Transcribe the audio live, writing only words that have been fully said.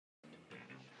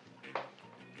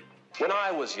When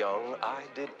I was young, I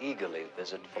did eagerly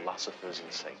visit philosophers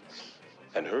and saints,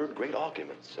 and heard great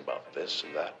arguments about this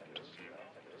and that.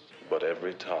 But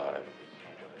every time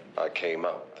I came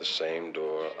out the same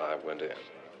door I went in.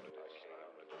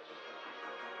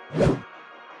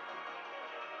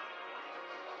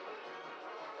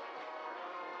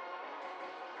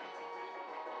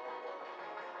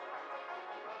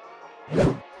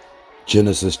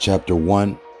 Genesis chapter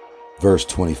 1, verse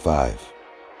 25.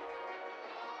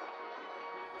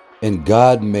 And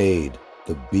God made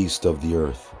the beasts of the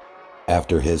earth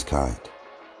after his kind,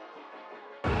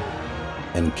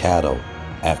 and cattle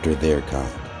after their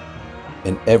kind,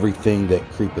 and everything that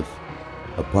creepeth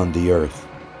upon the earth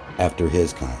after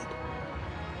his kind.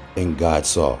 And God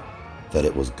saw that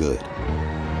it was good.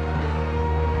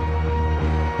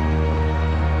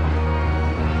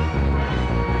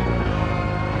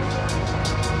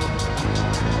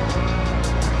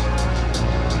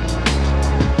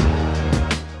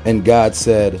 And God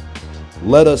said,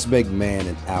 let us make man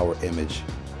in our image,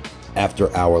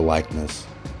 after our likeness,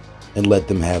 and let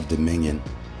them have dominion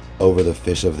over the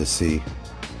fish of the sea,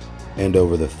 and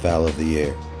over the fowl of the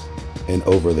air, and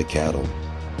over the cattle,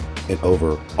 and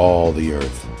over all the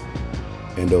earth,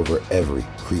 and over every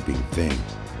creeping thing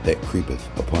that creepeth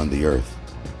upon the earth.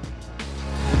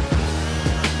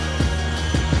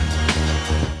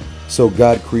 So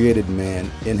God created man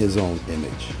in his own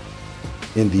image.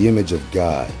 In the image of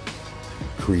God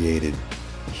created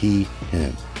he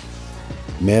him.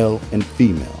 Male and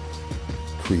female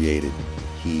created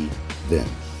he them.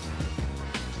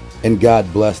 And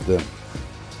God blessed them.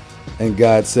 And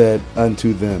God said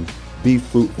unto them, be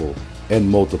fruitful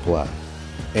and multiply,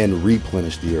 and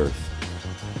replenish the earth,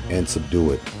 and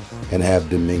subdue it, and have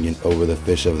dominion over the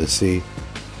fish of the sea,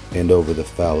 and over the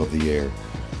fowl of the air,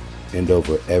 and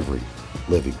over every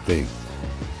living thing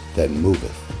that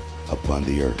moveth upon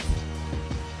the earth.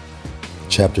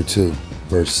 Chapter 2,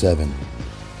 verse 7.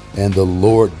 And the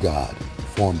Lord God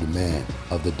formed man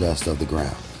of the dust of the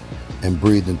ground, and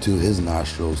breathed into his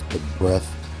nostrils the breath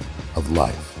of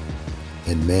life,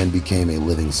 and man became a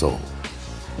living soul.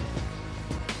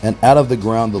 And out of the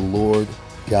ground the Lord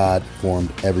God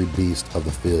formed every beast of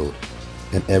the field,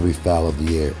 and every fowl of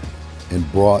the air, and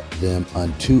brought them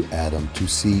unto Adam to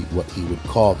see what he would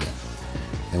call them.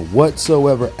 And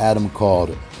whatsoever Adam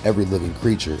called every living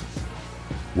creature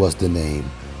was the name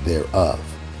thereof.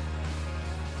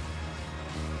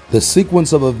 The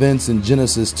sequence of events in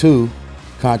Genesis 2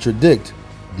 contradict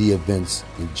the events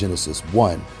in Genesis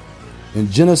 1.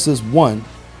 In Genesis 1,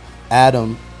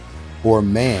 Adam, or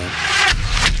man,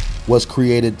 was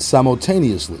created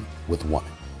simultaneously with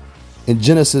woman. In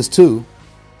Genesis 2,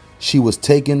 she was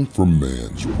taken from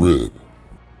man's rib.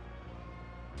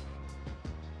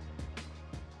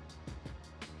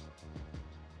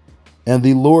 And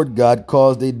the Lord God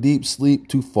caused a deep sleep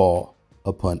to fall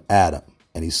upon Adam,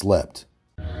 and he slept.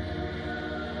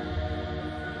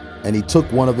 And he took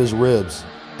one of his ribs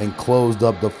and closed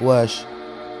up the flesh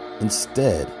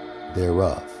instead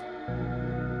thereof.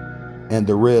 And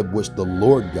the rib which the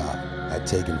Lord God had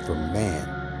taken from man,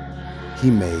 he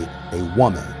made a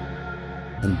woman,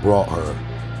 and brought her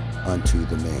unto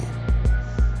the man.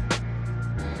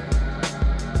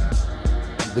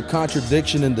 The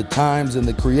contradiction in the times and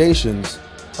the creations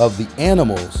of the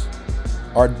animals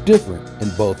are different in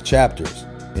both chapters.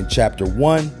 In chapter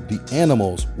 1, the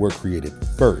animals were created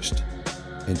first.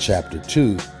 In chapter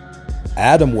 2,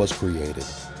 Adam was created,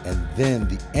 and then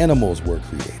the animals were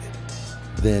created.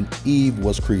 Then Eve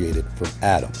was created from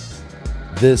Adam.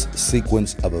 This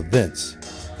sequence of events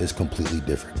is completely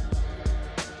different.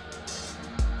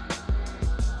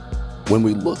 When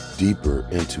we look deeper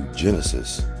into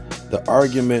Genesis, the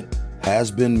argument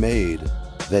has been made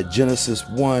that Genesis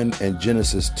 1 and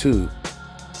Genesis 2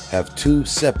 have two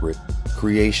separate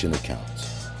creation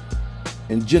accounts.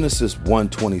 In Genesis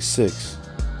 1:26,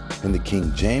 in the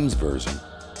King James Version,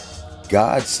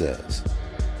 God says,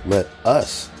 let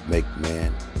us make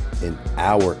man in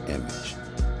our image,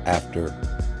 after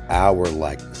our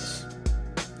likeness,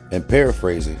 and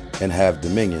paraphrasing, and have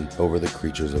dominion over the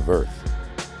creatures of earth.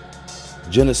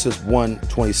 Genesis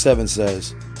 1:27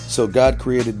 says, so God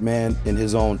created man in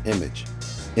his own image.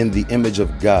 In the image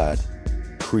of God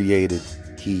created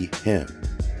he him.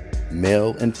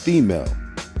 Male and female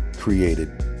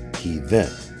created he them.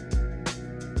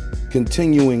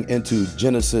 Continuing into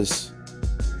Genesis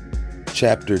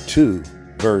chapter 2,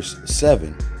 verse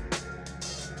 7.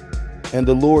 And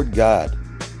the Lord God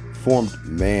formed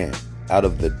man out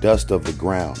of the dust of the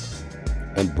ground,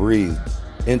 and breathed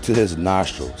into his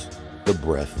nostrils the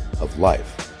breath of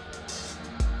life.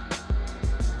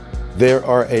 There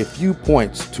are a few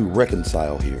points to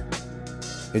reconcile here.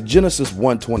 In Genesis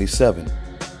 1:27,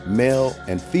 male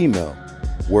and female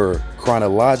were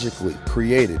chronologically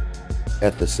created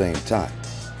at the same time,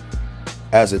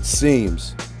 as it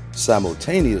seems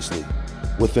simultaneously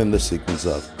within the sequence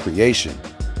of creation.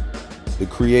 The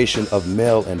creation of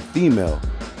male and female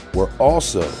were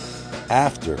also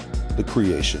after the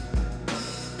creation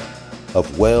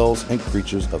of whales and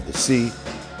creatures of the sea,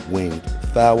 winged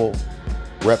fowl,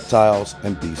 reptiles,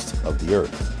 and beasts of the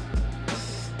earth.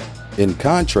 In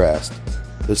contrast,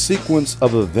 the sequence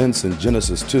of events in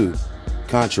Genesis 2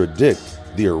 contradict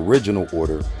the original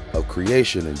order of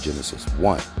creation in Genesis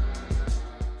 1.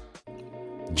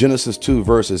 Genesis 2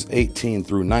 verses 18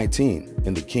 through 19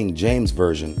 in the King James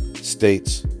Version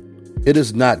states, "It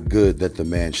is not good that the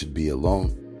man should be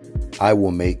alone. I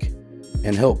will make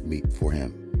an helpmeet for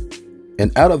him.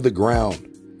 And out of the ground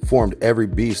formed every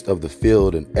beast of the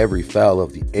field and every fowl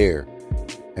of the air,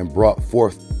 and brought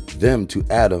forth them to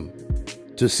Adam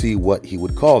to see what he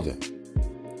would call them.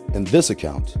 In this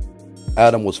account,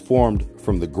 Adam was formed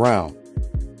from the ground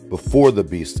before the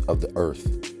beasts of the earth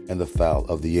and the fowl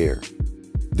of the air."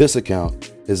 This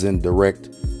account is in direct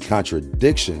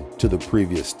contradiction to the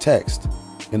previous text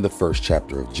in the first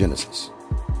chapter of Genesis.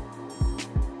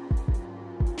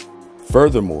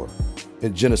 Furthermore,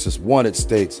 in Genesis 1 it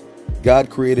states, God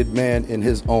created man in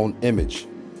his own image.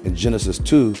 In Genesis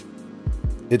 2,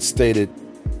 it stated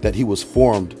that he was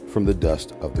formed from the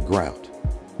dust of the ground.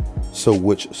 So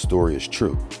which story is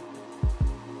true?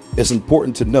 It's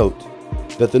important to note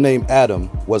that the name Adam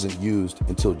wasn't used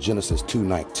until Genesis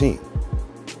 2:19,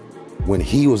 when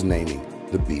he was naming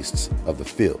the beasts of the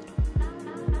field.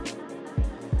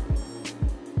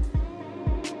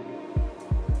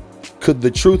 Could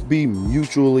the truth be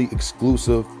mutually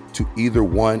exclusive to either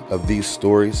one of these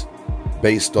stories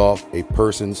based off a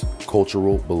person's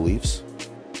cultural beliefs?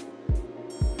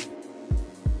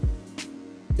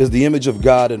 Is the image of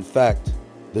God, in fact,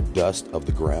 the dust of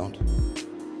the ground?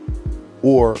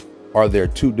 Or are there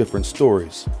two different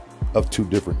stories of two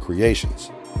different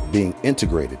creations being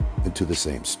integrated into the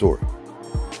same story?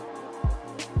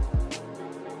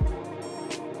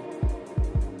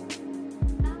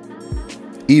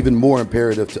 Even more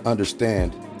imperative to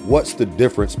understand what's the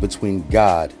difference between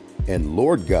God and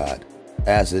Lord God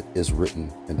as it is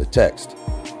written in the text.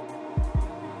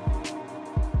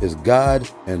 Is God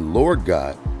and Lord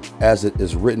God as it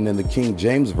is written in the King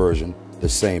James Version the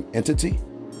same entity?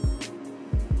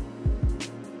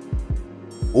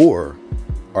 Or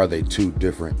are they two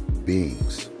different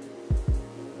beings?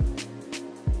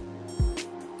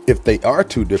 If they are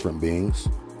two different beings,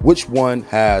 which one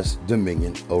has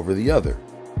dominion over the other?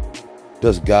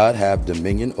 Does God have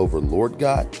dominion over Lord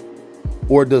God?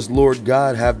 Or does Lord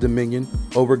God have dominion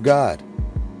over God?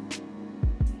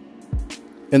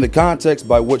 In the context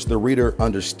by which the reader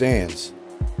understands,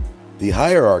 the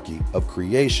hierarchy of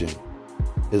creation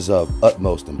is of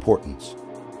utmost importance.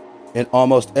 In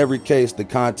almost every case, the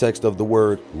context of the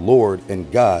word Lord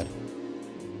and God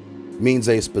means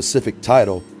a specific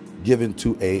title given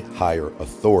to a higher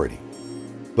authority,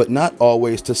 but not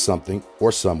always to something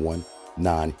or someone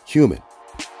non-human.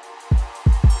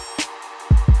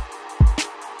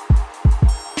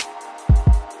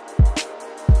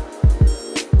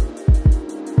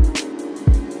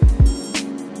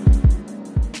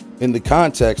 In the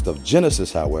context of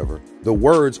Genesis, however, the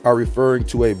words are referring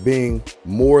to a being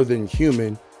more than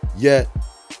human, yet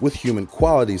with human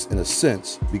qualities in a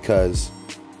sense, because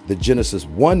the Genesis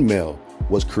 1 male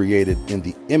was created in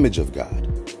the image of God.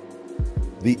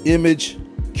 The image,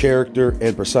 character,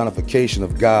 and personification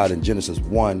of God in Genesis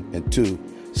 1 and 2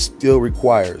 still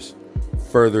requires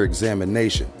further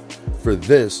examination. For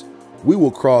this, we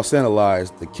will cross-analyze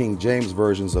the King James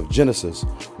versions of Genesis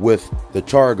with the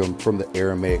Targum from the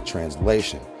Aramaic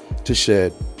translation to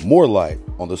shed more light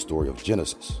on the story of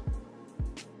Genesis.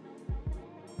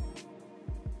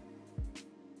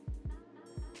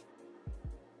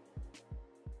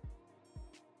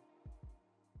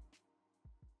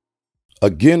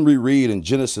 Again, we read in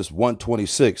Genesis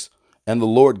 1:26, "And the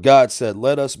Lord God said,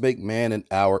 let us make man in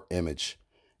our image,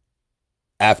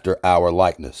 after our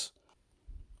likeness."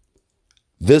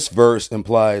 This verse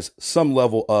implies some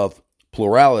level of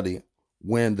plurality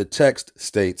when the text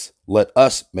states, "Let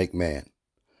us make man."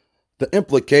 The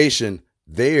implication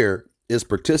there is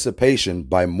participation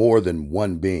by more than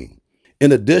one being.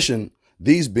 In addition,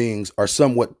 these beings are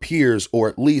somewhat peers, or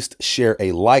at least share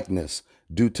a likeness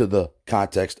due to the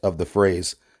context of the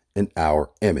phrase, "in our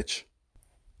image."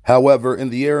 However, in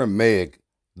the Aramaic,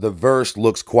 the verse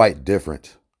looks quite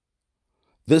different.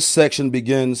 This section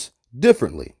begins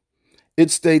differently. It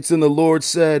states, "And the Lord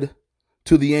said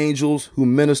to the angels who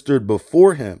ministered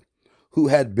before him, who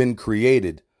had been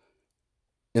created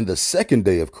in the second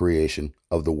day of creation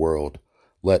of the world,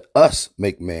 let us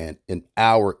make man in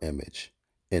our image,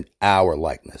 in our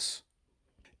likeness.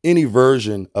 Any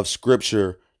version of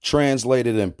scripture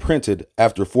translated and printed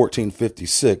after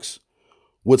 1456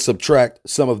 would subtract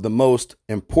some of the most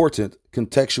important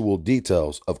contextual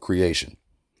details of creation.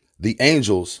 The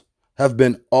angels have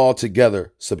been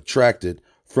altogether subtracted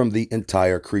from the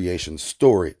entire creation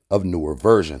story of newer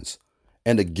versions.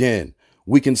 And again,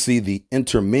 we can see the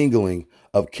intermingling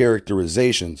of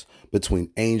characterizations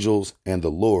between angels and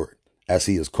the Lord, as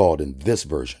he is called in this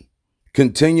version.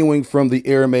 Continuing from the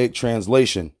Aramaic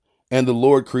translation, and the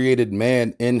Lord created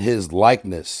man in his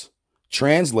likeness,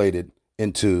 translated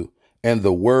into, and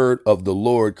the word of the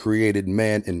Lord created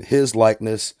man in his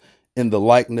likeness, in the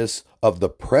likeness of the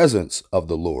presence of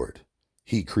the Lord.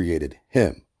 He created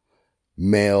him,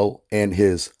 male and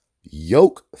his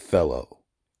yoke fellow.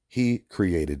 He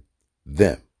created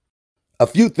them. A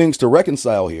few things to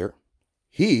reconcile here.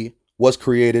 He was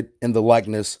created in the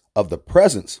likeness of the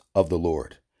presence of the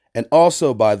Lord, and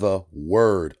also by the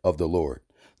word of the Lord.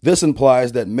 This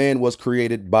implies that man was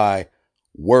created by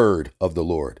word of the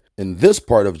Lord. In this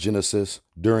part of Genesis,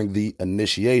 during the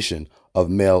initiation of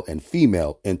male and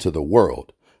female into the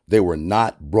world, they were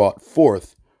not brought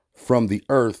forth from the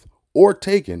earth or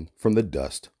taken from the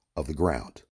dust of the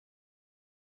ground.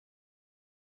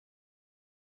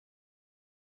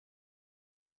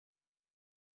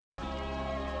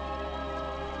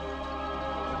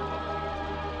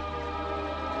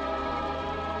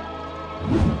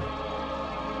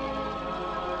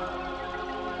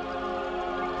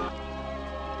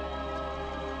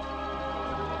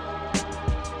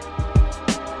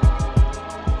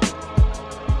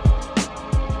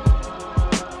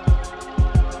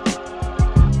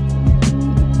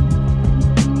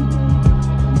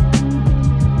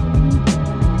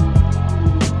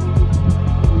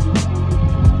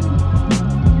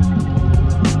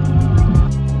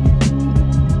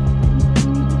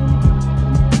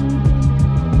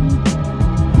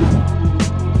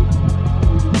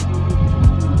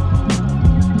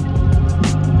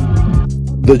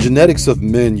 The genetics of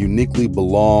men uniquely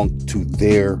belong to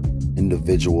their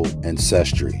individual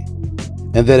ancestry,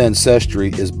 and that ancestry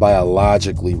is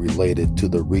biologically related to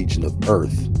the region of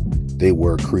Earth they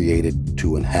were created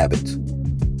to inhabit.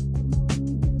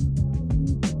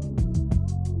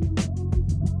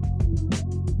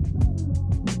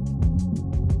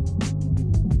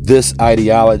 This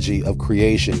ideology of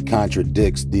creation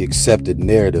contradicts the accepted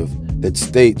narrative that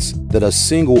states that a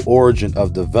single origin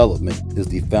of development is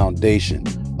the foundation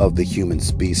of the human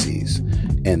species,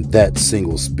 and that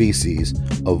single species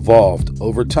evolved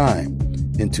over time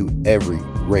into every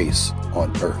race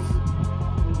on Earth.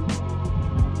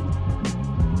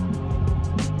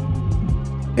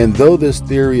 And though this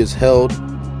theory is held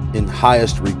in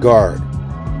highest regard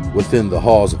within the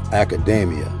halls of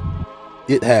academia,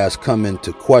 it has come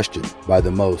into question by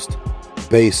the most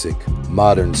basic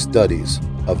modern studies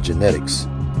of genetics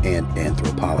and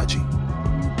anthropology.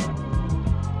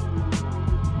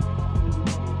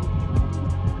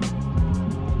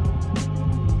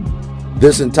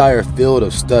 This entire field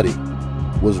of study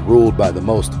was ruled by the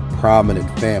most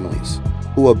prominent families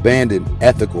who abandoned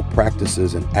ethical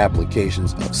practices and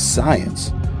applications of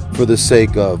science for the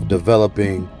sake of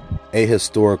developing a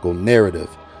historical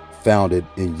narrative founded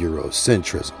in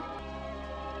Eurocentrism.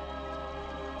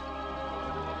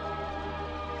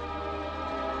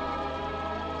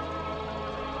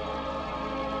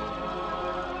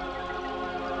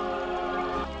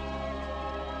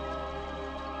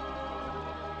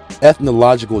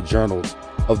 Ethnological journals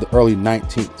of the early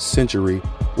 19th century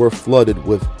were flooded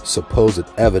with supposed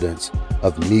evidence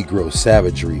of Negro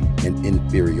savagery and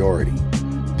inferiority.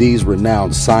 These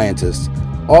renowned scientists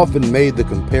often made the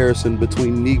comparison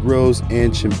between Negroes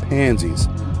and chimpanzees,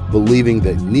 believing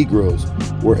that Negroes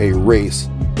were a race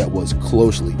that was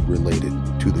closely related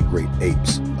to the great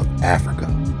apes of Africa.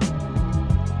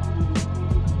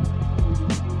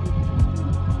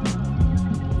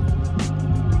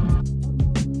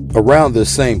 Around this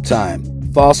same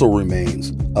time, fossil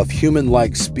remains of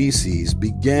human-like species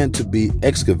began to be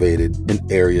excavated in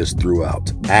areas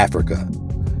throughout Africa.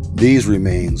 These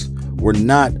remains were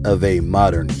not of a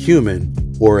modern human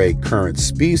or a current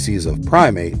species of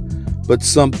primate, but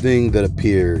something that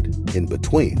appeared in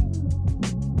between.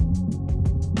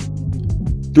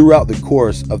 Throughout the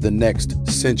course of the next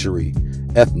century,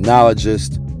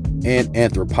 ethnologists and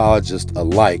anthropologists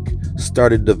alike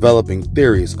started developing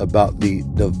theories about the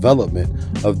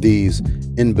development of these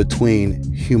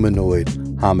in-between humanoid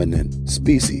hominin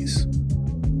species.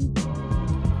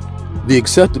 The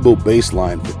acceptable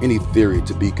baseline for any theory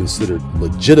to be considered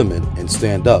legitimate and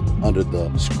stand up under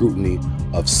the scrutiny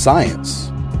of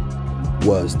science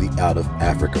was the out of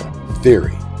Africa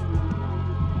theory.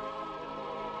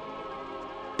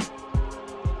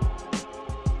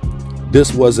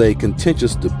 This was a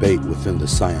contentious debate within the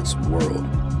science world.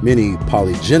 Many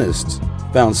polygenists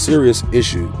found serious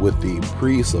issue with the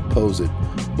presupposed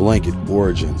blanket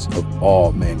origins of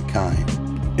all mankind,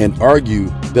 and argued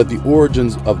that the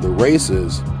origins of the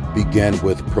races began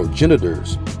with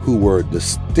progenitors who were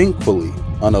distinctly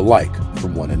unalike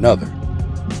from one another.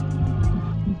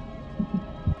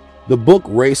 The book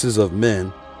Races of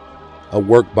Men, a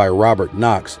work by Robert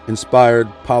Knox, inspired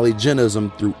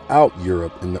polygenism throughout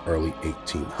Europe in the early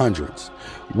 1800s,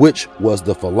 which was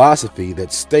the philosophy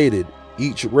that stated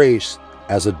each race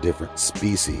as a different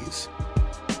species.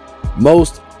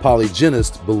 Most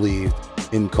polygenists believed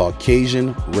in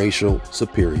Caucasian racial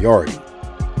superiority,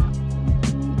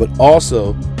 but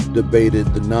also debated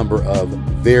the number of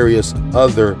various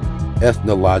other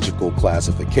ethnological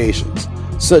classifications,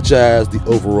 such as the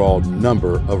overall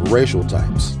number of racial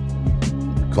types.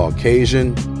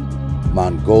 Caucasian,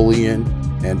 Mongolian,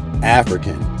 and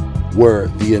African were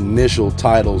the initial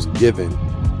titles given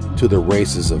to the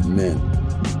races of men.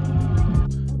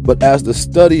 But as the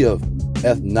study of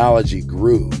ethnology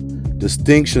grew,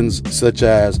 distinctions such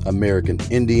as American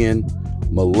Indian,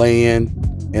 Malayan,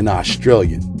 and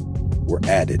Australian were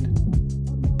added.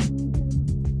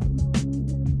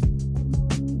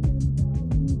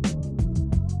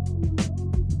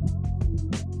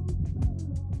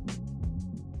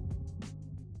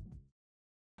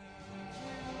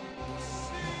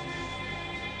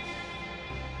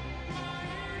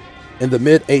 In the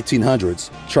mid-1800s,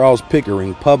 Charles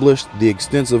Pickering published the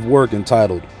extensive work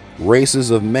entitled Races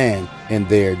of Man and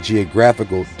Their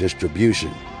Geographical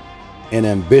Distribution, an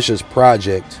ambitious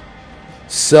project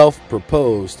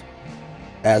self-proposed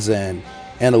as an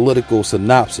analytical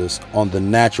synopsis on the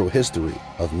natural history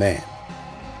of man.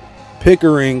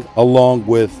 Pickering, along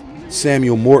with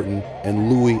Samuel Morton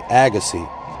and Louis Agassiz,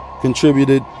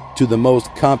 contributed to the most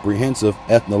comprehensive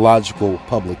ethnological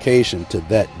publication to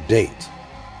that date,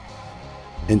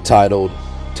 entitled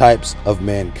Types of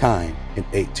Mankind in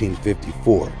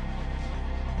 1854.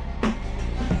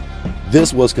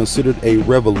 This was considered a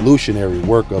revolutionary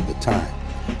work of the time.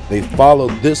 They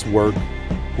followed this work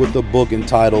with a book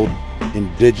entitled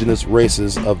Indigenous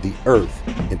Races of the Earth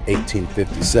in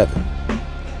 1857.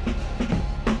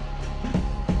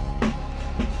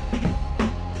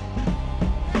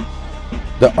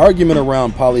 The argument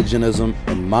around polygenism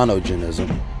and monogenism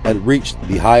had reached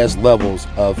the highest levels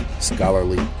of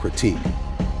scholarly critique,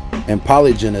 and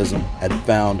polygenism had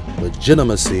found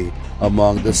legitimacy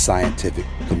among the scientific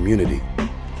community.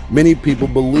 Many people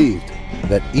believed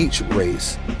that each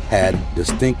race had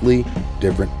distinctly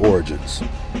different origins.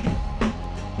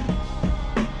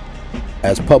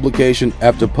 As publication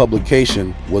after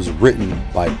publication was written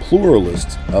by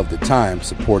pluralists of the time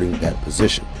supporting that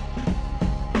position.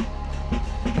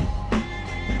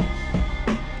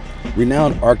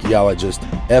 Renowned archaeologist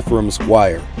Ephraim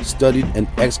Squire studied and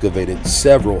excavated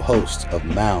several hosts of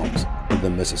mounds in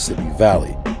the Mississippi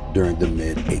Valley during the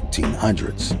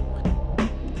mid-1800s.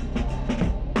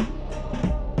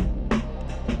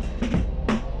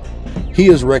 He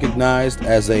is recognized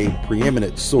as a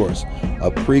preeminent source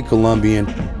of pre-Columbian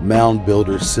mound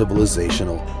builder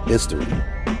civilizational history.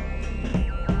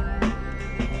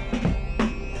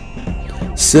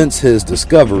 Since his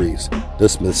discoveries, the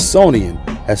Smithsonian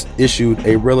has issued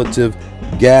a relative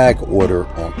gag order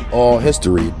on all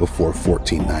history before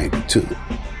 1492.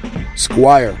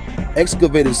 Squire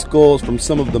excavated skulls from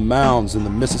some of the mounds in the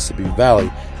Mississippi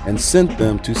Valley and sent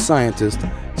them to scientist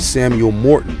Samuel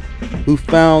Morton, who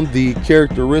found the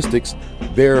characteristics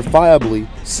verifiably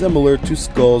similar to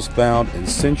skulls found in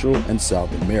Central and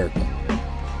South America.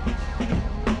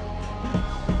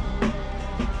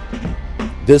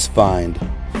 This find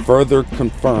further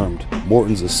confirmed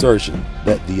Morton's assertion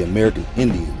that the American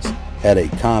Indians had a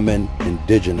common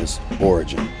indigenous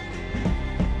origin.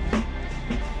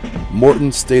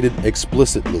 Morton stated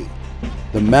explicitly,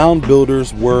 the mound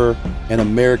builders were an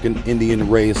American Indian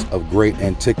race of great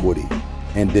antiquity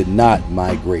and did not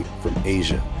migrate from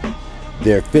Asia.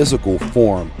 Their physical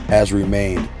form has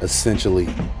remained essentially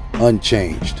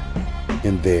unchanged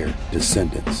in their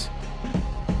descendants.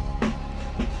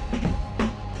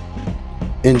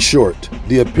 In short,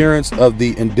 the appearance of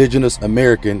the indigenous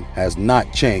American has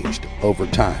not changed over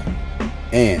time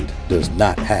and does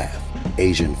not have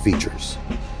Asian features.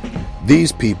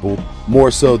 These people, more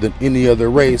so than any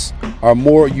other race, are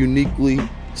more uniquely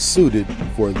suited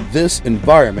for this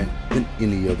environment than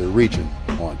any other region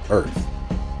on Earth.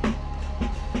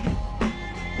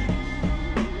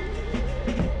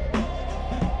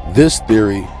 This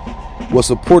theory was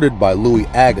supported by Louis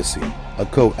Agassiz, a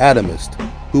co-atomist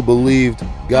who believed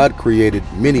God created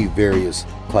many various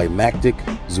climatic,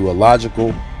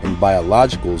 zoological, and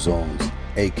biological zones,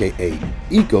 aka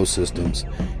ecosystems,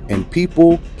 and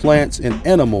people, plants, and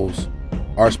animals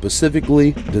are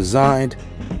specifically designed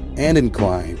and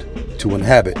inclined to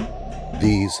inhabit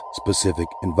these specific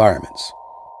environments.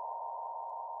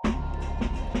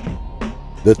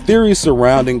 The theory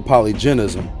surrounding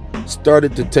polygenism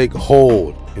started to take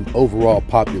hold in overall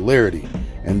popularity,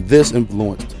 and this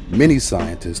influenced many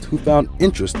scientists who found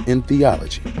interest in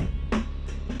theology.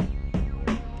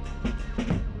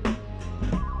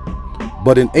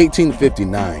 But in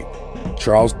 1859,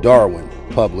 Charles Darwin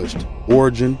published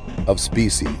Origin of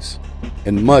Species,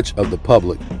 and much of the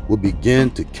public would begin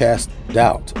to cast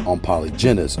doubt on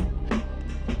polygenism,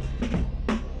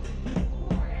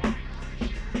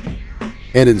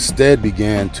 and instead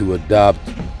began to adopt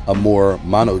a more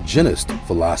monogenist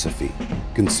philosophy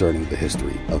concerning the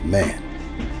history of man.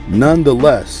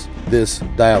 Nonetheless, this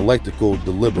dialectical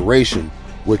deliberation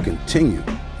would continue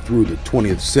through the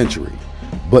 20th century,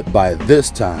 but by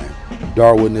this time,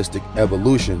 Darwinistic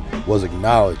evolution was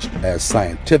acknowledged as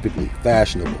scientifically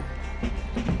fashionable.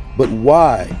 But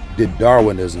why did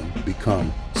Darwinism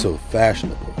become so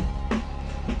fashionable?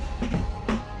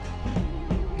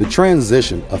 The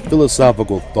transition of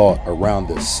philosophical thought around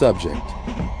this subject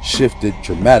shifted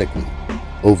dramatically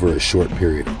over a short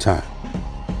period of time.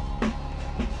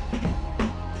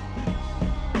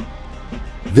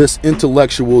 This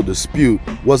intellectual dispute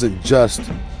wasn't just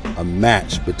a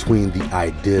match between the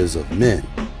ideas of men.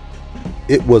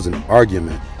 It was an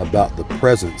argument about the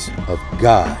presence of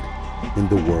God in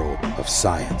the world of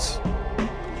science.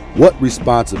 What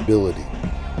responsibility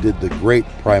did the great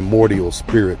primordial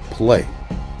spirit play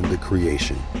in the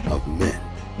creation of men?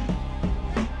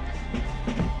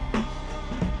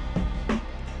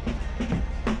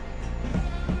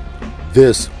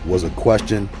 This was a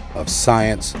question of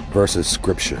science versus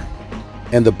scripture,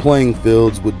 and the playing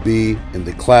fields would be in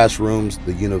the classrooms,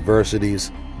 the universities,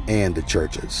 and the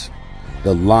churches.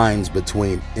 The lines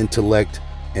between intellect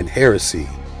and heresy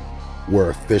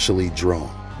were officially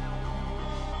drawn,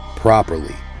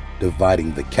 properly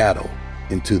dividing the cattle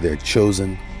into their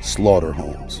chosen slaughter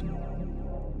homes.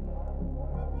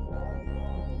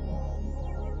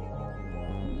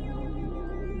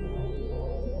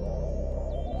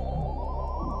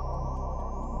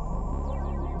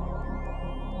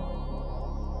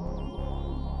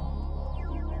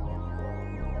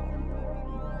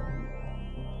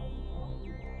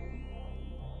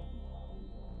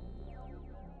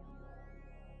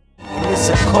 It's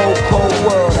a cold, cold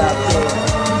world out there.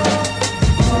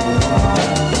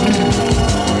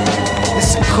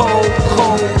 It's a cold,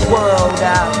 cold world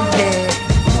out there.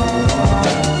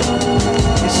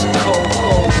 It's a cold,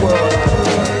 cold world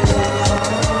out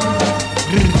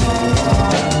there.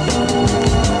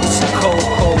 It's a cold,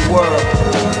 cold world.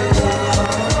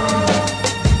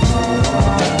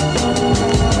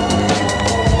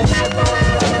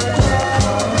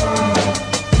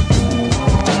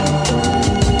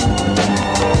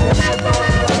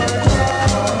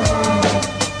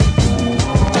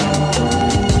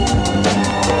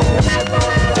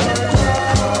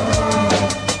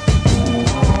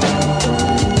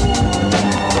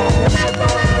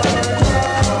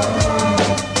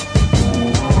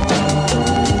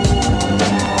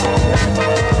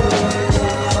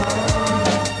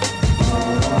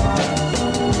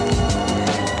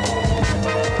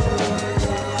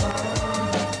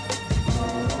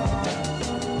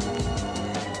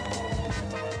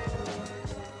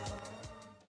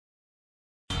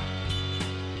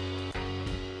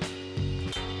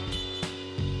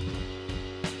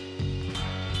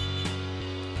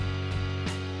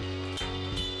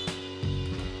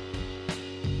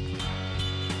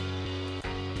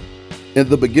 In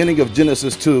the beginning of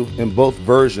Genesis 2, in both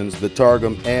versions, the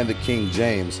Targum and the King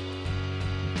James,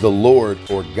 the Lord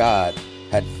or God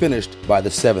had finished by the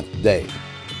seventh day,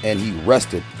 and he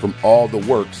rested from all the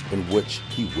works in which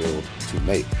he willed to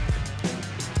make.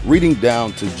 Reading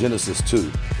down to Genesis 2,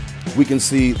 we can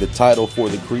see the title for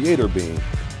the Creator being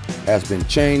has been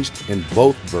changed in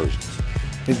both versions.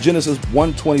 In Genesis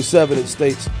 1:27, it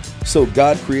states, "So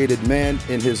God created man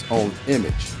in his own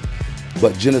image."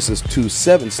 But Genesis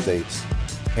 2:7 states,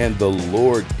 "And the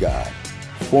Lord God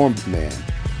formed man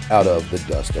out of the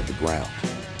dust of the ground."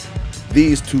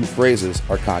 These two phrases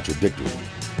are contradictory.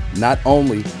 Not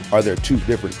only are there two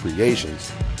different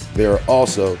creations, there are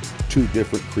also two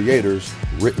different creators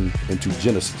written into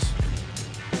Genesis.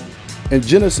 In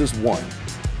Genesis 1,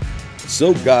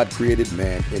 "So God created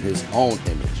man in his own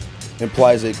image"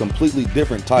 implies a completely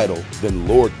different title than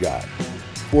Lord God.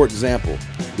 For example,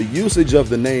 the usage of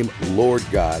the name Lord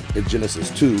God in Genesis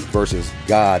 2 versus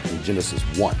God in Genesis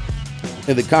 1.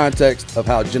 In the context of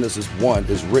how Genesis 1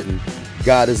 is written,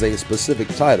 God is a specific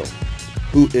title,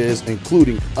 who is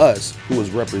including us, who is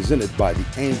represented by the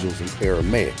angels in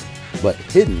Aramaic, but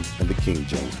hidden in the King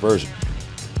James Version.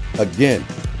 Again,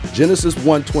 Genesis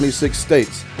 1:26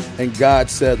 states, "And God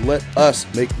said, let us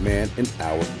make man in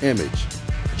our image."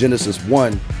 Genesis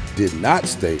 1 did not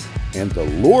state, "And the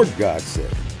Lord God said,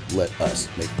 let us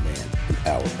make man in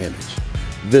our image."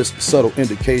 This subtle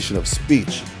indication of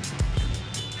speech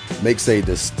makes a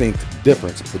distinct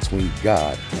difference between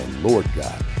God and Lord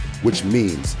God, which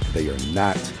means they are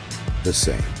not the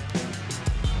same.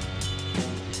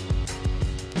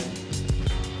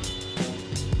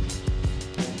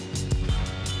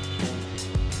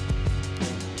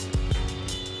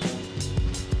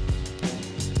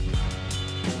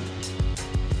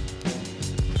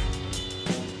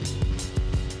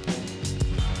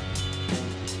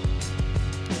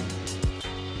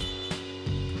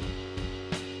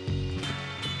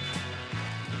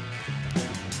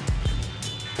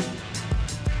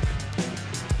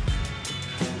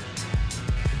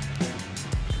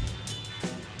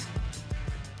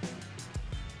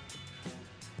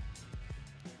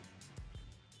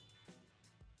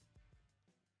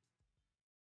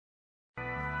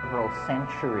 Several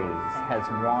centuries has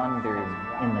wandered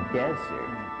in the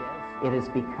desert, it is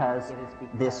because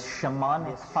this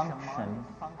shamanic function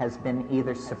has been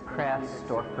either suppressed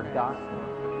or forgotten,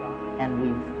 and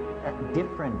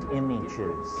different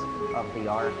images of the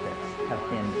artist have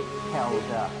been held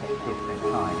up at different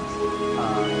times.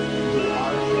 The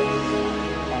artist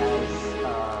as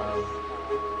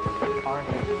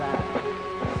artifact,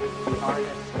 the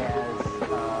artist as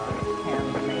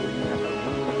handmaiden of a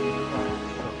ruling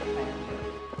class or family,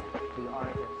 the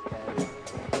artist as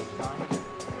designer,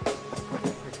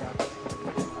 production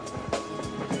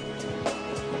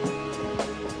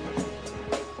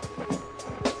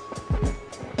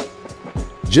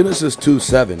of Genesis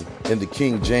 2:7 in the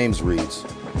King James reads,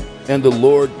 "And the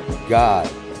Lord God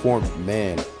formed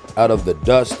man out of the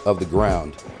dust of the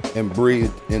ground and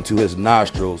breathed into his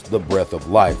nostrils the breath of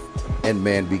life, and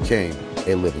man became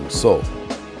a living soul."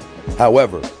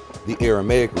 However, the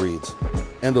Aramaic reads,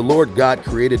 "And the Lord God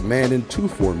created man in two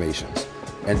formations,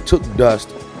 and took dust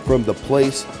from the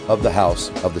place of the house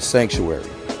of the sanctuary,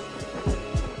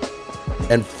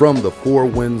 and from the four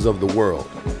winds of the world,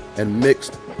 and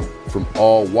mixed from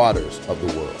all waters of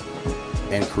the world,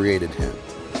 and created him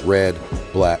red,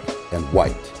 black, and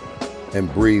white,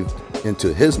 and breathed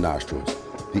into his nostrils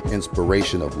the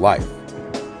inspiration of life.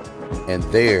 And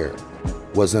there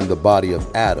was in the body of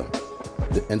Adam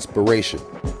the inspiration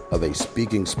of a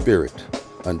speaking spirit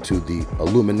unto the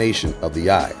illumination of the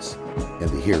eyes and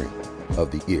the hearing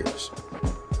of the ears."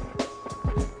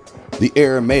 The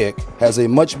Aramaic has a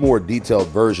much more detailed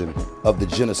version of the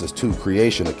Genesis 2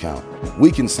 creation account.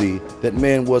 We can see that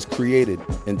man was created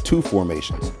in two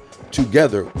formations,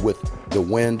 together with the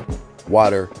wind,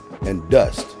 water, and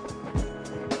dust,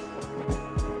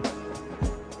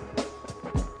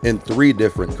 in three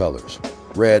different colors: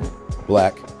 red,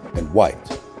 black, and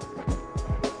white.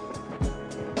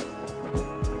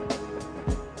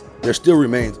 There still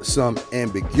remains some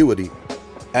ambiguity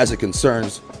as it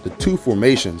concerns the two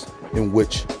formations in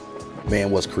which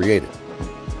man was created.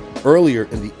 Earlier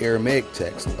in the Aramaic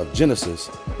text of Genesis,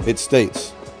 it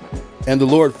states, "And the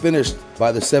Lord finished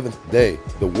by the seventh day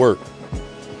the work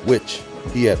which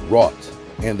he had wrought,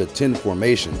 and the 10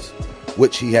 formations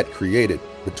which he had created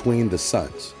between the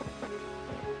suns."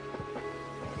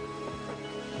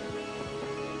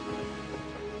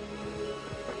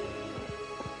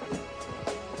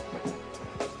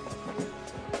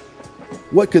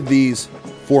 What could these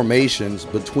formations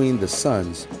between the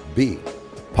suns be?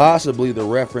 Possibly the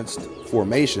referenced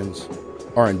formations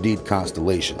are indeed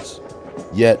constellations.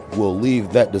 Yet we'll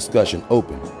leave that discussion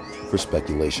open for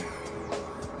speculation.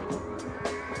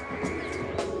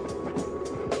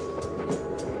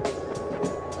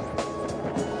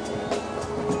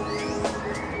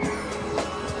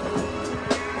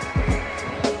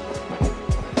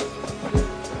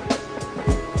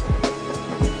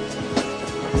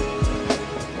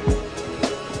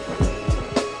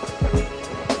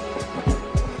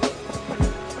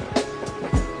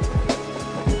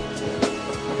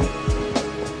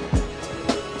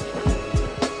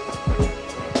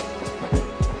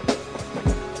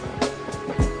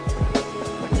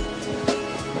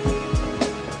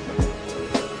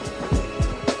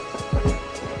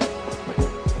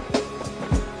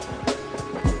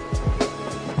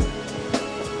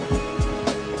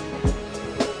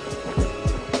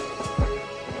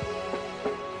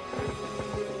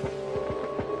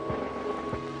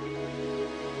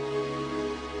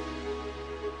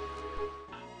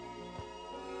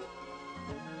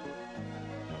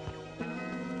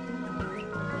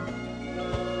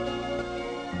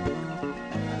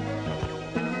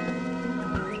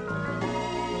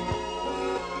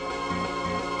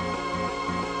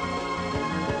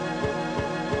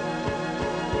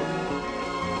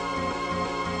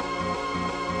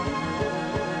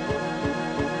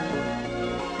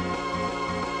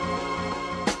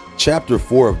 Chapter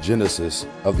 4 of Genesis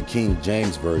of the King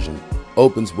James Version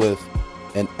opens with,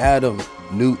 "And Adam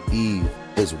knew Eve,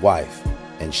 his wife,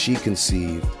 and she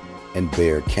conceived and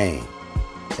bare Cain,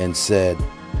 and said,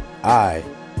 I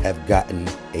have gotten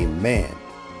a man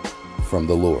from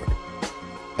the Lord."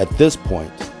 At this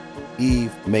point,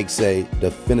 Eve makes a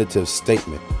definitive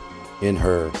statement in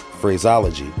her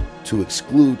phraseology to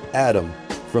exclude Adam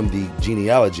from the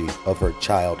genealogy of her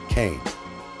child Cain.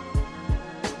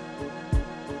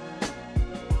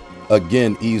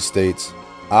 Again, Eve states,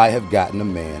 "I have gotten a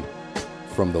man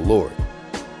from the Lord."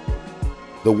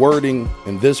 The wording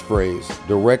in this phrase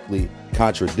directly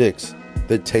contradicts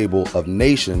the Table of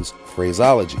Nations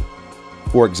phraseology.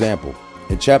 For example,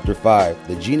 in chapter 5,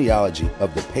 the genealogy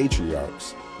of the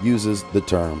patriarchs uses the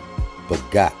term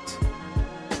begot.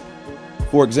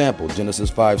 For example, Genesis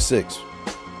 5:6,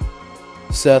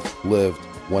 Seth lived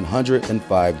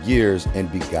 105 years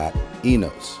and begot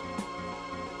Enos.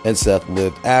 And Seth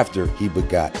lived after he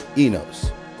begot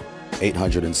Enos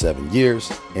 807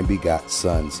 years and begot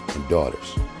sons and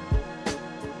daughters.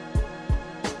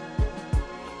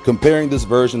 Comparing this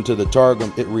version to the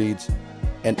Targum, it reads,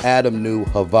 "And Adam knew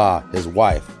Havah, his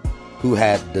wife, who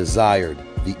had desired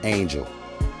the angel,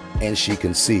 and she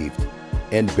conceived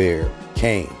and bare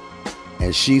Cain.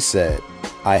 And she said,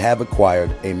 I have acquired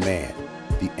a man,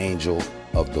 the angel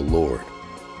of the Lord.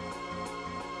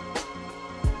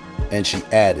 And she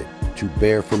added to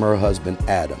bear from her husband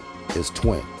Adam, his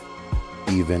twin,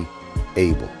 even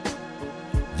Abel."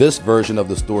 This version of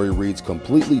the story reads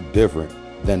completely different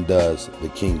than does the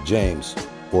King James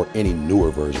or any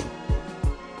newer version.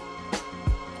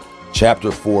 Chapter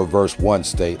 4, verse 1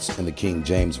 states in the King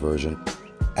James Version,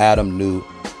 "Adam knew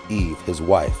Eve, his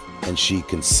wife, and she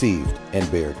conceived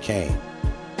and bare Cain,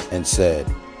 and said,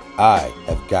 I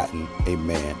have gotten a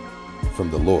man from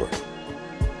the Lord."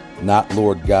 Not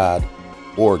Lord God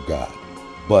or God,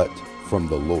 but from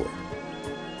the Lord.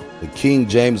 The King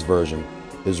James Version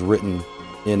is written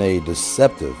in a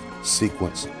deceptive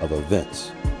sequence of events.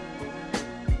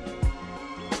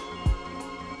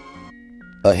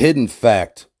 A hidden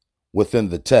fact within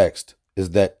the text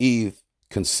is that Eve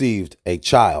conceived a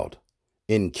child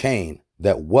in Cain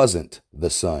that wasn't the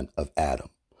son of Adam,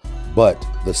 but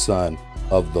the son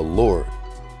of the Lord,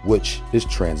 which is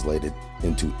translated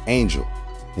into angel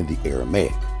in the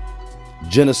Aramaic.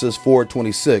 Genesis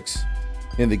 4:26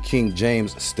 in the King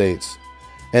James states,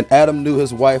 "And Adam knew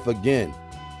his wife again,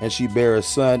 and she bare a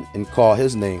son, and called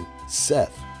his name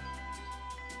Seth.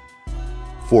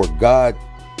 For God,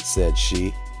 said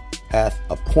she, hath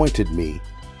appointed me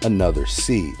another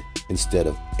seed, instead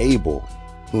of Abel,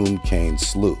 whom Cain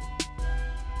slew.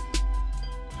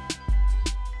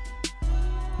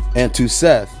 And to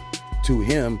Seth, to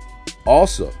him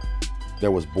also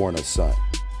there was born a son,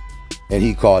 and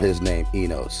he called his name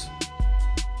Enos.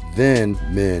 Then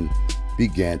men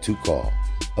began to call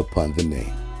upon the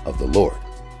name of the Lord."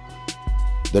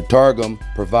 The Targum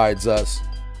provides us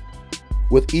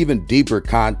with even deeper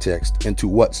context into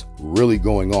what's really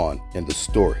going on in the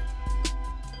story.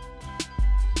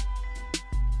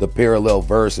 The parallel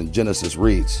verse in Genesis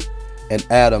reads, "And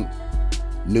Adam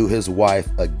knew his wife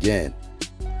again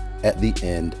at the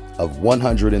end of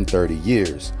 130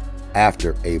 years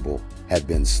after Abel had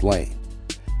been slain.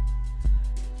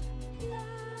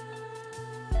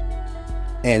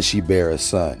 And she bare a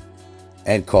son,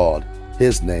 and called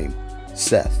his name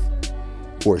Seth.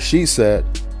 For she said,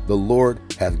 The Lord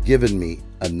hath given me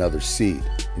another seed,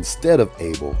 instead of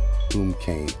Abel, whom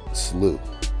Cain slew.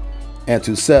 And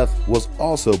to Seth was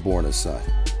also born a son,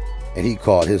 and he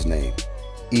called his name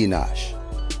Enosh.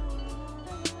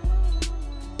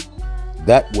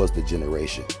 That was the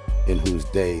generation in whose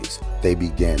days they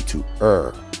began to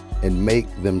err and make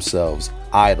themselves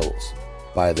idols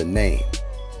by the name,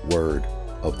 word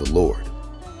of the Lord."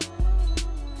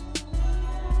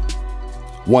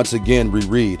 Once again, we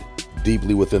read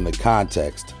deeply within the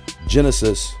context.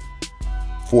 Genesis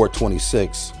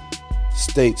 4:26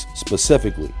 states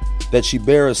specifically that she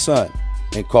bare a son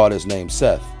and called his name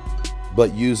Seth,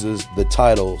 but uses the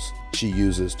titles she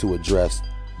uses to address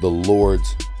the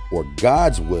Lord's or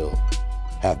God's will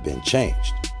have been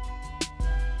changed.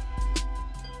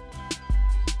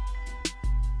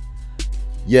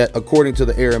 Yet, according to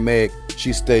the Aramaic,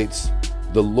 she states,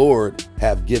 "The Lord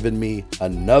have given me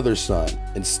another son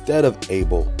instead of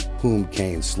Abel, whom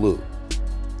Cain slew."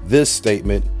 This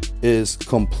statement is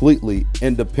completely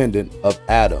independent of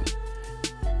Adam.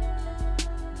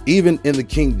 Even in the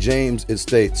King James, it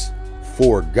states,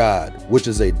 "For God," which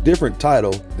is a different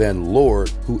title than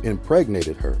Lord who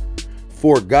impregnated her.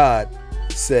 "For God,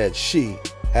 said she,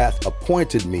 hath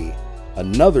appointed me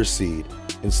another seed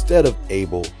instead of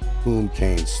Abel, whom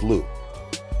Cain slew.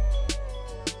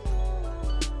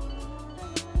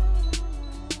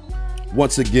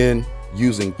 Once again,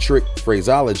 using trick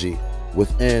phraseology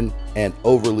within an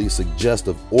overly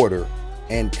suggestive order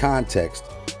and context,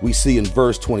 we see in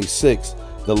verse 26,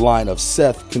 the line of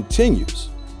Seth continues.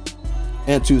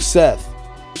 And to Seth,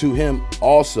 to him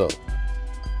also,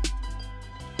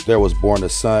 there was born a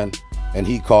son, and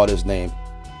he called his name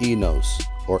Enos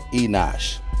or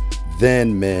Enosh.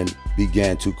 Then men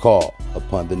began to call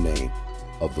upon the name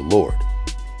of the Lord.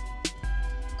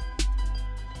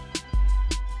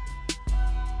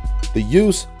 The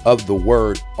use of the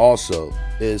word also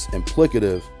is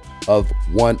implicative of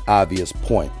one obvious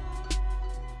point.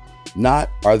 Not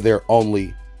are there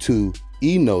only two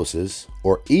Enoses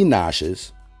or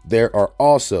Enoshes, there are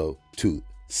also two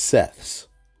Seths.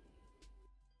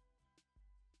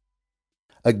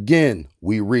 Again,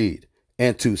 we read,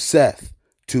 and to Seth,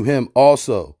 to him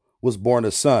also was born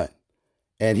a son,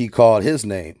 and he called his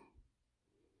name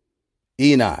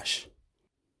Enosh.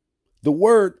 The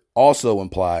word also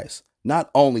implies not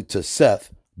only to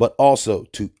Seth, but also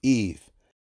to Eve.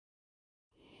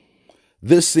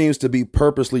 This seems to be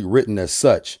purposely written as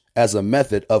such, as a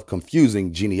method of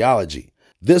confusing genealogy.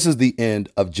 This is the end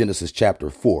of Genesis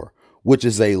chapter 4, which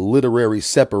is a literary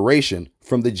separation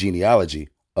from the genealogy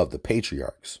of the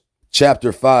patriarchs.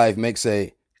 Chapter 5 makes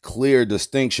a clear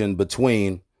distinction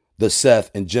between the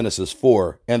Seth in Genesis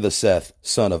 4 and the Seth,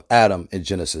 son of Adam, in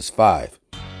Genesis 5.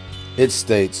 It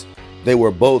states, they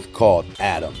were both called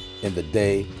Adam in the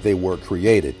day they were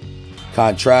created.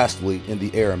 Contrastly, in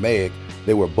the Aramaic,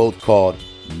 they were both called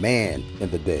man in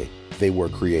the day they were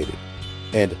created,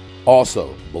 and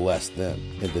also blessed them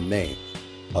in the name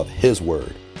of his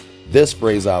word. This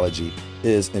phraseology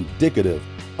is indicative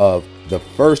of the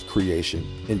first creation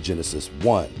in Genesis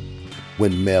 1,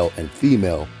 when male and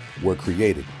female were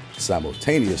created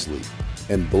simultaneously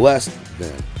and blessed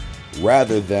them,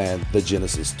 rather than the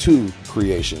Genesis 2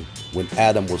 creation when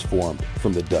Adam was formed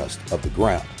from the dust of the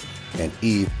ground and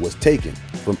Eve was taken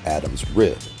from Adam's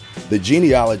rib. The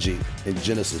genealogy in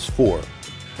Genesis 4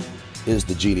 is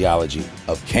the genealogy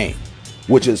of Cain,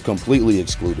 which is completely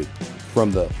excluded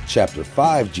from the chapter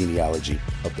 5 genealogy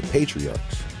of the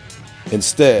patriarchs.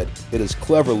 Instead, it is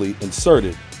cleverly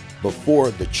inserted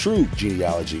before the true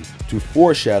genealogy to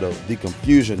foreshadow the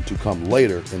confusion to come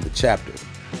later in the chapter.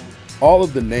 All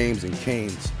of the names in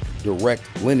Cain's direct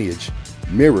lineage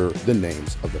mirror the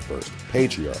names of the first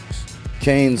patriarchs.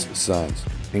 Cain's sons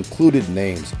included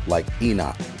names like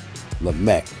Enoch,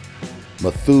 Lamech,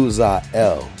 Methuselah,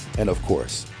 and of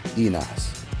course,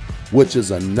 Enos, which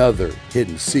is another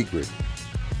hidden secret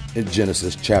in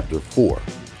Genesis chapter 4.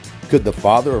 Could the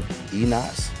father of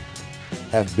Enos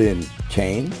have been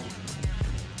Cain?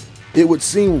 It would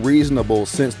seem reasonable,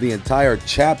 since the entire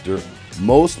chapter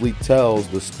mostly tells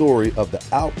the story of the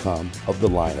outcome of the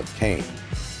line of Cain.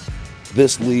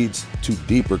 This leads to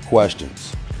deeper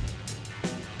questions.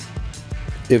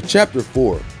 If chapter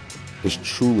 4 is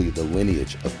truly the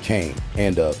lineage of Cain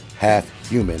and of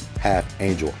half-human,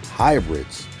 half-angel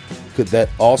hybrids, could that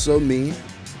also mean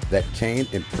that Cain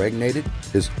impregnated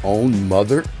his own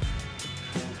mother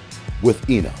with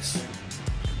Enos?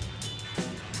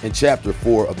 In chapter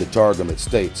 4 of the Targum, it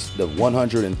states that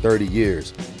 130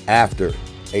 years after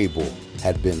Abel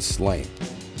had been slain.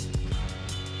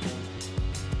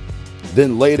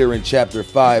 Then later in chapter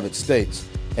 5 it states,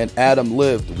 and Adam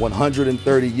lived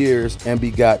 130 years and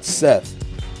begot Seth,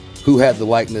 who had the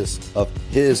likeness of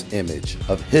his image,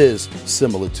 of his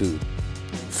similitude.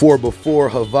 For before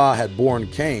Havah had borne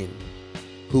Cain,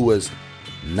 who was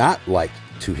not like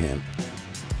to him,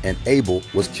 and Abel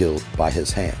was killed by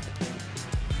his hand.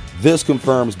 This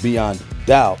confirms beyond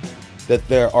doubt that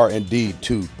there are indeed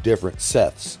two different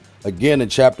Seths. Again, in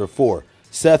chapter 4,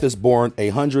 Seth is born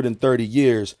 130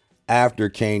 years after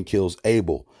Cain kills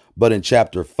Abel. But in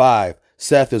chapter 5,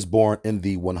 Seth is born in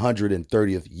the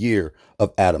 130th year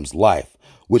of Adam's life,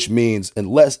 which means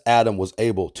unless Adam was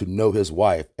able to know his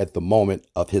wife at the moment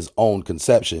of his own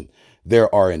conception,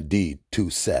 there are indeed two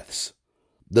Seths.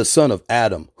 The son of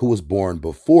Adam, who was born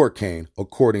before Cain,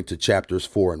 according to chapters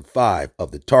 4 and 5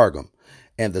 of the Targum,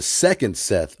 and the second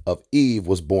Seth of Eve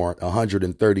was born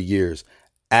 130 years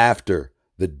after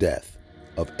the death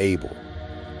of Abel.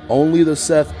 Only the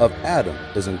Seth of Adam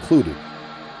is included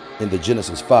in the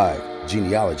Genesis 5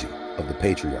 genealogy of the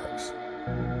patriarchs.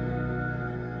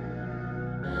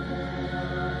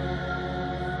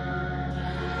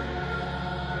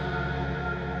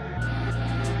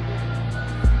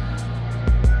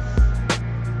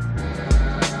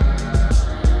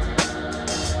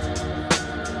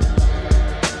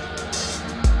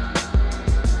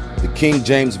 The King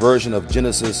James Version of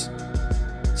Genesis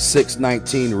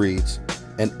 6:19 reads,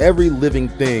 "And every living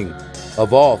thing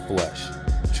of all flesh,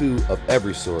 two of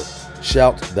every sort,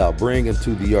 shalt thou bring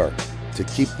into the ark, to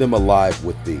keep them alive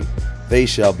with thee. They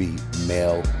shall be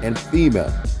male and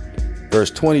female."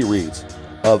 Verse 20 reads,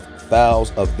 "Of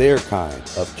fowls of their kind,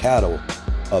 of cattle,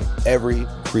 of every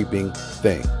creeping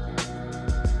thing."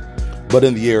 But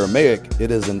in the Aramaic, it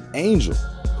is an angel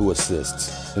who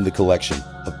assists in the collection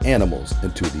of animals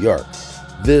into the ark.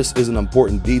 This is an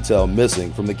important detail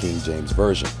missing from the King James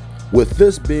Version. With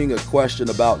this being a question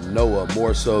about Noah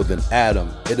more so than Adam,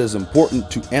 it is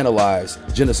important to analyze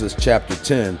Genesis chapter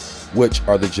 10, which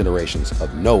are the generations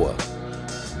of Noah.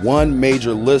 One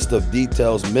major list of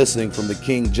details missing from the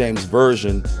King James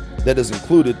Version that is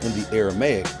included in the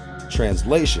Aramaic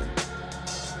translation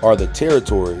are the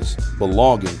territories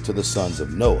belonging to the sons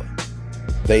of Noah.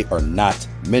 They are not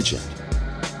mentioned.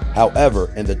 However,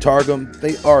 in the Targum,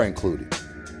 they are included.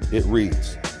 It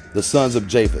reads, "The sons of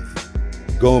Japheth,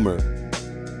 Gomer,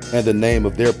 and the name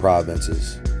of their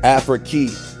provinces,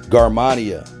 Afriki,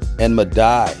 Garmania, and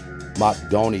Madai,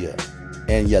 Makdonia,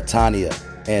 and Yatania,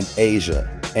 and Asia,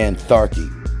 and Tharki,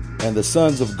 and the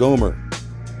sons of Gomer,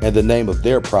 and the name of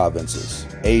their provinces,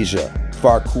 Asia,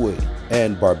 Pharkui,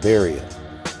 and Barbaria,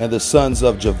 and the sons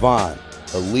of Javan,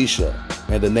 Elisha,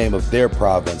 and the name of their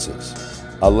provinces,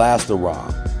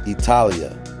 Elastaram,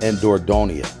 Italia, and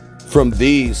Dordonia. From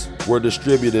these were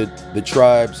distributed the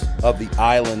tribes of the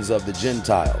islands of the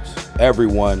Gentiles,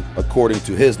 everyone according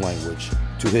to his language,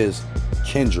 to his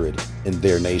kindred in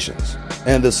their nations.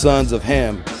 And the sons of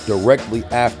Ham directly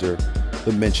after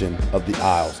the mention of the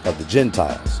isles of the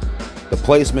Gentiles. The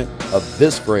placement of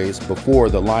this phrase before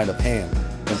the line of Ham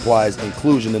implies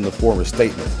inclusion in the former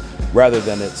statement, rather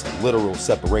than its literal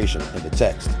separation in the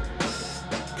text.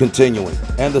 Continuing,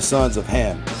 and the sons of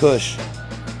Ham, Cush,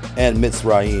 and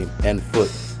Mitzrayim, and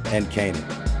Phut, and Canaan,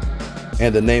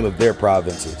 and the name of their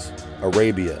provinces,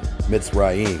 Arabia,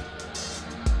 Mitzrayim,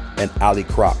 and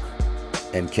Alikrak,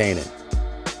 and Canaan.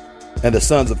 And the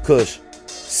sons of Cush,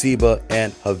 Seba,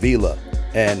 and Havilah,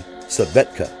 and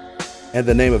Sabetka, and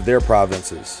the name of their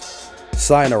provinces,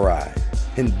 Sinai,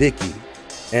 Hindiki,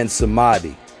 and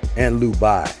Samadi, and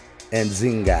Lubai, and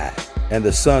Zingai. And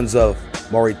the sons of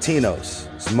Moritinos,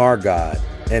 Smargad,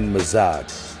 and Mazag.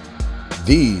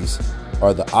 These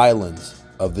are the islands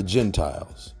of the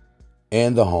Gentiles,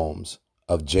 and the homes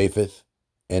of Japheth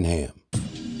and Ham.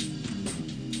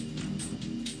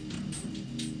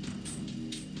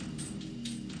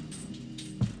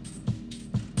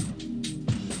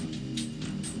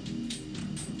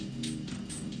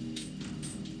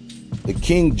 The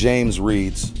King James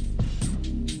reads,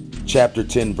 chapter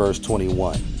 10, verse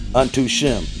 21, "Unto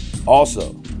Shem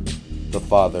also, the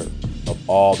father of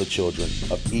all the children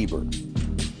of Eber,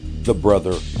 the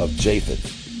brother of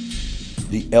Japheth,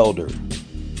 the elder,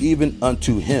 even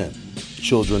unto him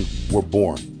children were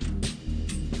born."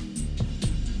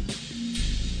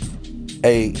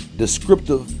 A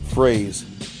descriptive phrase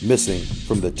missing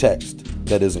from the text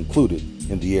that is included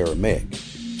in the Aramaic,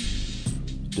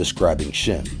 describing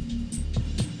Shem,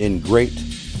 "in great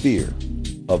fear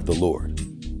of the Lord."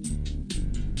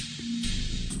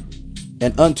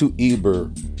 And unto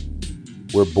Eber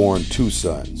were born two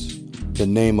sons. The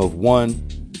name of one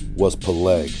was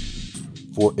Peleg,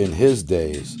 for in his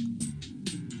days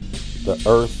the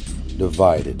earth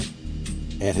divided,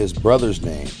 and his brother's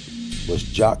name was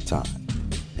Joktan.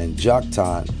 And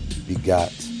Joktan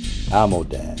begot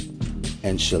Amodad,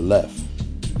 and Shelef,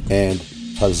 and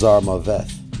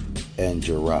Hazarmaveth, and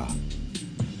Jerah.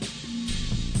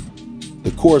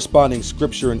 The corresponding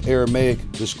scripture in Aramaic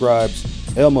describes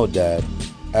Elmodad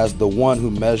as the one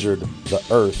who measured the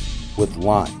earth with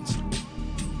lines,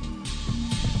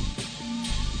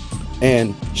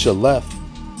 and Shelef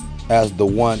as the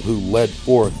one who led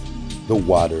forth the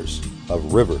waters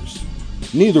of rivers.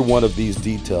 Neither one of these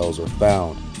details are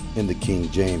found in the King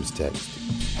James text.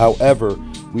 However,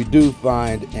 we do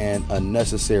find an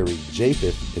unnecessary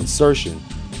Japheth insertion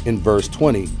in verse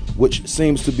 20, which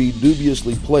seems to be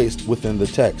dubiously placed within the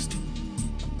text.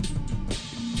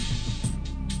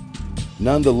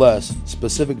 Nonetheless,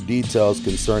 specific details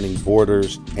concerning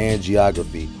borders and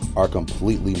geography are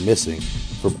completely missing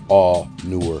from all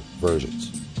newer versions.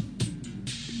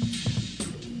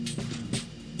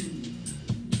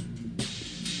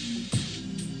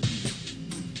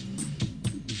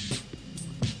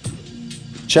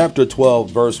 Chapter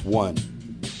 12, verse 1.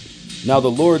 Now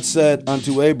the Lord said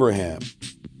unto Abraham,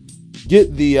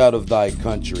 Get thee out of thy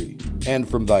country, and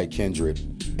from thy kindred,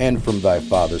 and from thy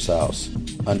father's house,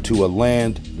 unto a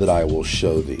land that I will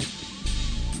show thee.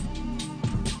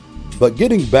 But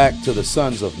getting back to the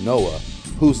sons of Noah,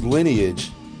 whose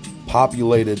lineage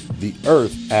populated the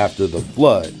earth after the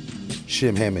flood,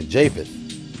 Shem, Ham, and Japheth,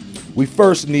 we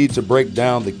first need to break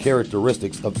down the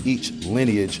characteristics of each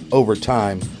lineage over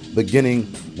time,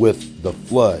 beginning with the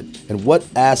flood, and what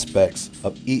aspects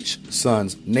of each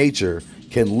son's nature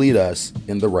can lead us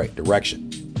in the right direction.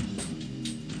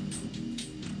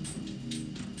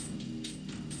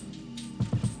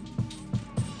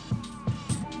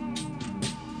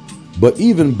 But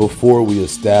even before we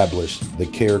establish the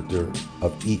character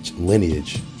of each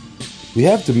lineage, we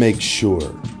have to make sure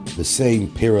the same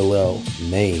parallel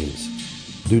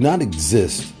names do not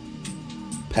exist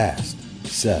past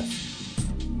Seth.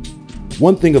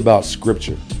 One thing about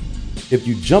scripture, if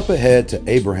you jump ahead to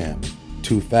Abraham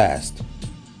too fast,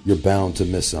 you're bound to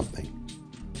miss something.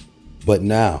 But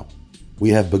now we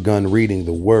have begun reading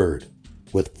the word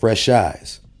with fresh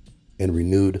eyes and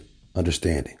renewed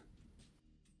understanding.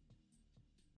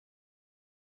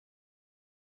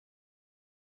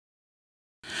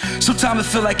 Sometimes I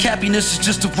feel like happiness is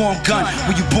just a warm gun.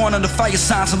 When you're born under fire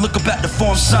signs and look up at the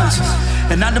formed suns.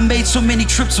 And I done made so many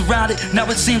trips around it, now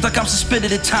it seems like I'm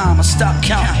suspended in time. I stopped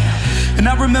counting. And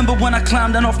I remember when I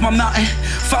climbed down off my mountain,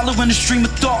 following the stream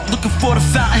of thought, looking for the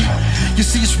fountain. You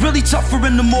see, it's really tough for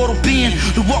an immortal being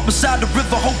to walk beside the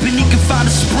river, hoping he can find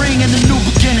a spring and a new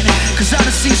beginning. Cause I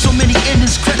done seen so many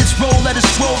endings, credits roll, let it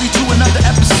slowly to another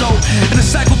episode. And the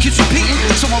cycle keeps repeating,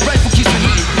 so my rifle keeps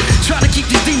reheating. Trying to keep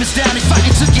these demons down, they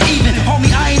fighting till you even. Homie,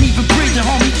 I ain't even breathing,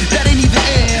 homie, that ain't even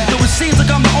air. Though it seems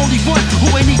like I'm the only one who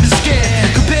ain't even scared.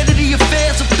 Compared to the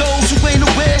affairs of those who ain't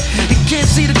aware, you can't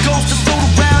see the ghosts that float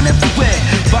around everywhere.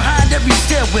 Behind every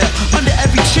stairwell, under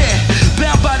every chair,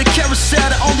 bound by the carousel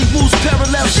that only moves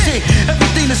parallel shit.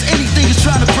 Everything that's anything is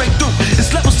trying to break through.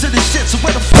 It's levels to this shit, so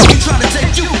where the fuck you trying to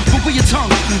take you? But we your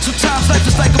tongue. Sometimes life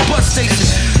is like a bus station,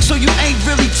 so you ain't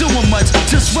really doing much,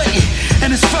 just waiting.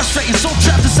 And it's frustrating, so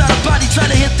trapped inside a body,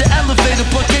 trying to hit the elevator,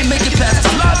 but can't make it past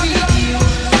the lobby.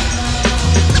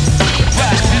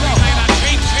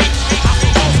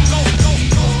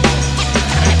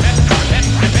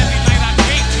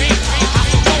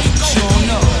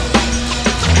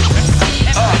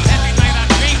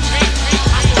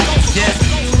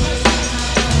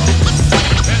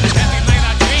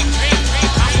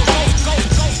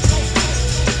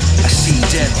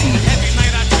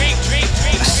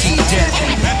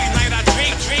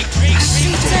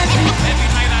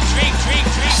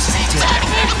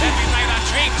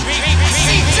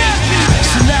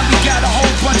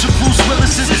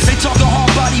 They talking hard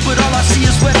body, but all I see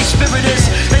is where their spirit is.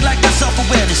 They lack their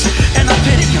self-awareness, and I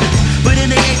pity them. But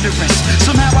in their ignorance,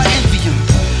 somehow I envy them.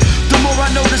 The more I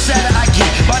know, the sadder I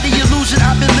get. By the illusion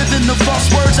I've been living, the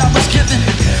false words I was given.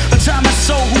 A timeless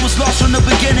soul who was lost from the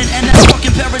beginning, and that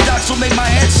fucking paradox will make my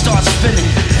head start spinning.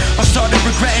 I started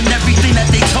regretting everything that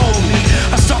they told me.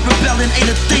 I start rebelling,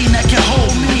 ain't a thing that can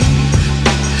hold me.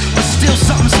 But still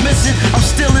something's missing. I'm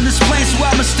still in this plane, so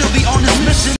I'ma still be on this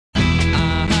mission.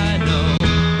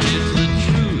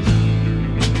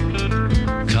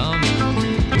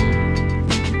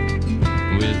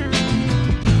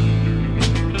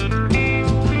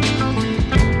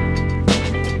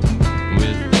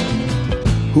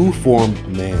 Who formed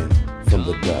man from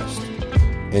the dust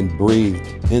and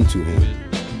breathed into him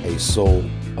a soul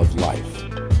of life?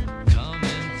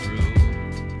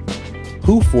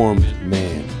 Who formed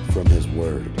man from his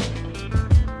word?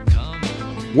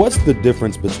 What's the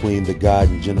difference between the God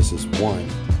in Genesis 1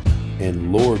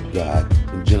 and Lord God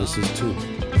in Genesis 2?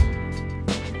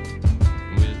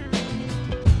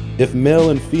 If male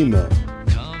and female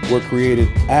were created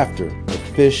after the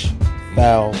fish,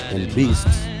 fowl, and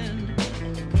beasts,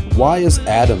 why is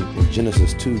Adam in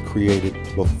Genesis 2 created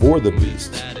before the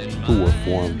beasts who were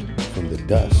formed from the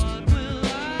dust?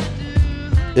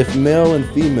 If male and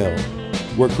female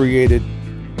were created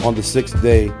on the sixth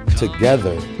day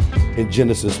together in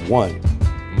Genesis 1,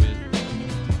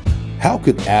 how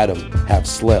could Adam have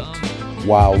slept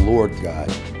while Lord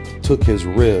God took his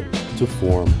rib to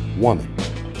form woman?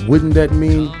 Wouldn't that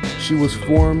mean she was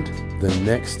formed the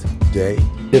next day?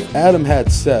 If Adam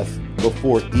had Seth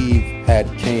before Eve had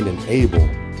Cain and Abel,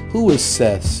 who is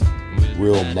Seth's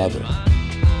real mother?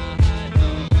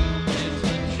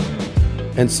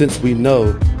 And since we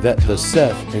know that the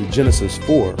Seth in Genesis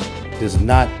 4 is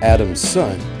not Adam's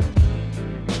son,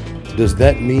 does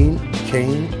that mean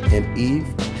Cain and Eve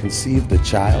conceived a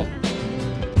child?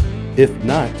 If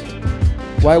not,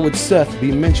 why would Seth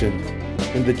be mentioned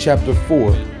in the chapter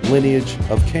 4 lineage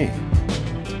of Cain?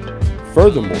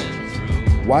 Furthermore,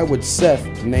 why would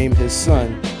Seth name his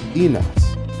son Enos?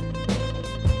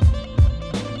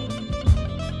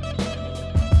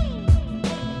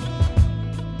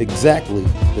 exactly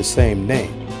the same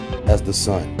name as the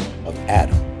son of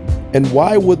Adam? And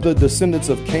why would the descendants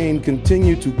of Cain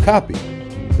continue to copy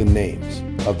the names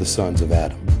of the sons of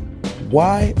Adam?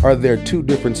 Why are there two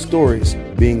different stories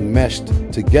being meshed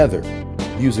together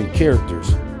using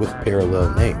characters with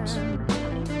parallel names?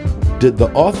 Did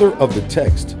the author of the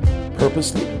text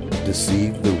purposely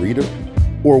deceive the reader,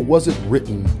 or was it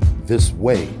written this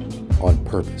way on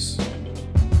purpose?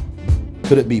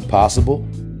 Could it be possible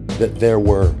that there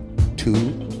were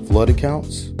two flood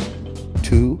accounts,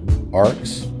 two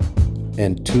arks,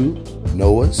 and two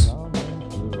Noahs?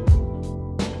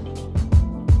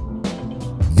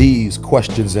 These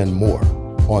questions and more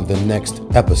on the next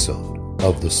episode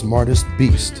of The Smartest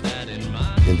Beast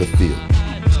in the Field.